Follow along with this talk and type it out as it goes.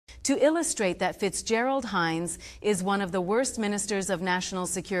to illustrate that Fitzgerald Hinds is one of the worst ministers of national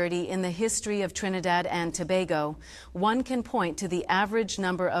security in the history of Trinidad and Tobago. One can point to the average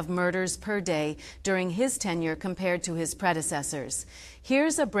number of murders per day during his tenure compared to his predecessors.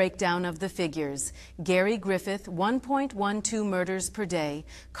 Here's a breakdown of the figures. Gary Griffith, 1.12 murders per day.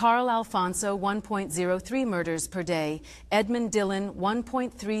 Carl Alfonso, 1.03 murders per day. Edmund Dillon,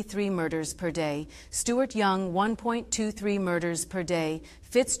 1.33 murders per day. Stuart Young, 1.23 murders per day.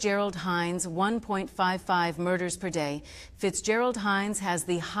 Fitzgerald Hinds, 1.55 murders per day. Fitzgerald Hinds has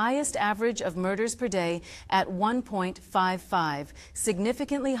the highest average of murders per day at 1.55,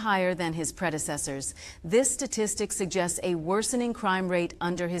 significantly higher than his predecessors. This statistic suggests a worsening crime rate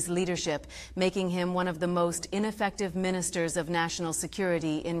under his leadership, making him one of the most ineffective ministers of national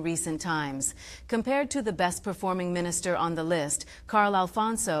security in recent times. Compared to the best-performing minister on the list, Carl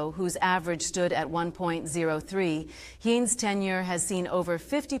Alfonso, whose average stood at 1.03, Hinds' tenure has seen over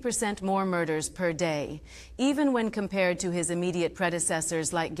 50% more murders per day. Even when compared to his immediate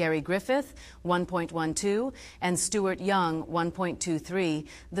predecessors like Gary Griffith, 1.12, and Stuart Young, 1.23,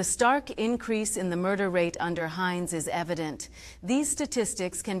 the stark increase in the murder rate under Hinds is evident. These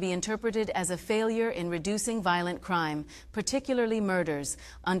statistics can be interpreted as a failure in reducing violent crime, particularly murders,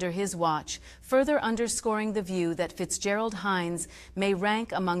 under his watch, further underscoring the view that Fitzgerald Hinds may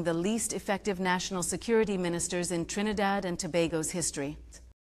rank among the least effective national security ministers in Trinidad and Tobago's history.